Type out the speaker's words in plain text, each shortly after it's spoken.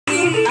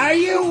Are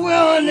you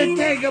willing to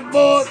take a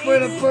bullet for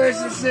the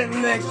person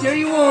sitting next to you? Are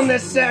you willing to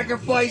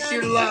sacrifice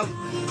your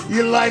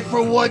life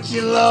for what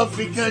you love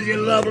because you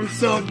love them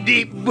so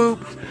deep?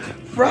 Boop.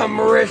 From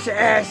Marisha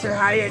Asher,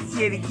 hiya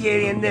kitty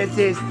kitty, and this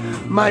is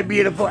my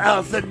beautiful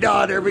Elsa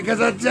daughter.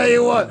 Because I'll tell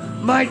you what,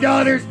 my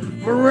daughter's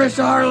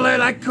Marisha Harlette.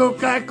 I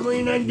cook, I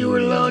clean, I do her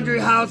laundry,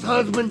 house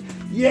husband.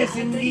 Yes,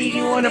 indeed,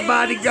 you want a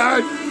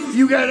bodyguard?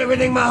 You got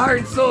everything my heart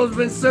and soul has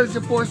been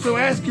searching for. So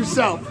ask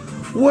yourself,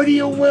 what are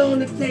you willing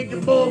to take a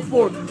bullet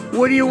for?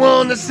 What are you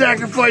willing to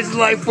sacrifice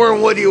life for?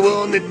 And what are you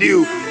willing to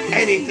do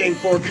anything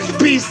for? Because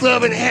peace,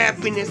 love, and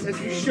happiness as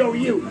we show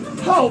you.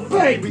 Oh,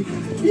 baby,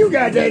 you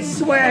got that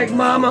swag,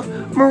 mama.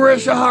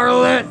 Marisha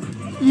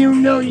Harlette, you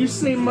know you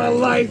saved my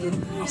life,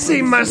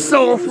 saved my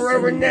soul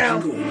forever now.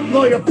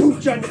 Lawyer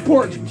Pooch on the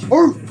porch.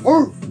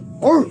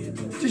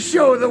 To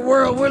show the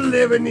world we're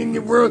living in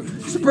the world,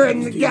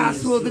 spreading the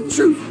gospel of the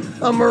truth.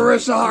 I'm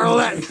Marisha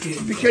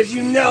Harlette, because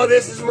you know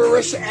this is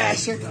Marisha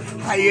Asher.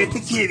 Hiya at the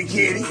kitty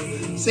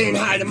kitty, saying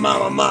hi to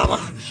mama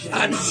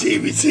on the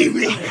TV.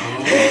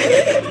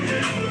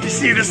 You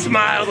see the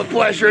smile, the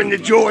pleasure, and the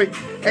joy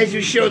as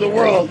you show the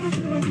world.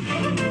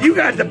 You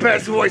got the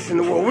best voice in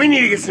the world. We need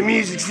to get some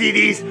music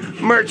CDs,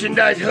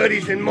 merchandise,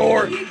 hoodies, and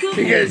more.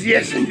 Because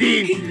yes,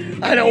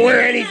 indeed, I don't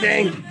wear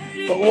anything,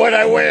 but what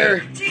I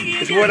wear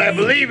is what I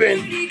believe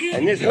in.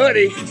 And this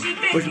hoodie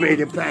was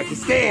made in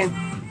Pakistan.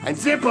 And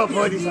zip-up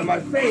hoodies are my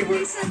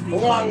favorite,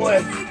 along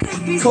with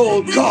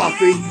cold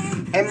coffee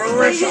and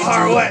Marisha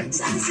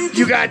Harlette.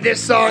 You got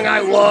this song I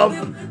love,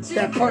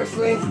 that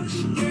personally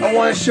I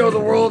want to show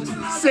the world.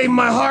 Save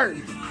my heart,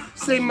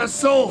 save my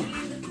soul.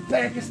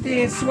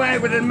 Pakistan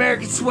swag with an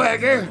American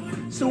swagger.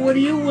 So what are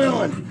you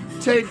willing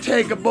to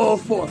take a bullet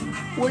for?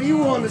 What are you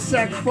willing to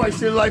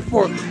sacrifice your life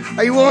for?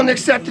 Are you willing to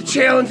accept the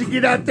challenge and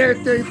get out there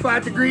at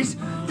 35 degrees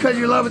because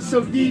you love it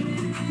so deep,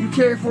 you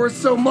care for it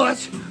so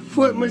much?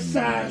 Foot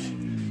massage,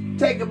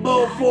 take a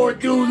bullet for it,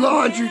 do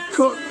laundry,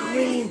 cook,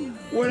 clean,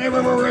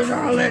 whatever Marisha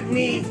Harlette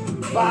needs.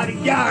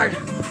 Bodyguard,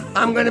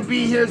 I'm gonna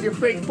be here as your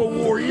faithful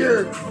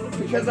warrior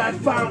because I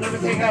found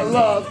everything I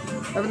love,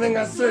 everything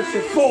I'm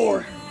searching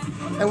for.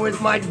 And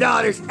with my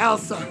daughters,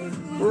 Elsa,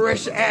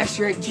 Marisha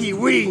Asher, and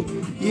Kiwi,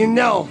 you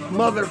know,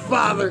 mother,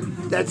 father,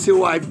 that's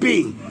who I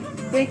be.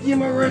 Thank you,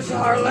 Marisha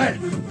Harlette,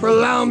 for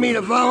allowing me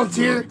to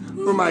volunteer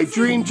for my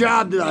dream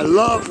job that I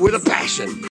love with a passion.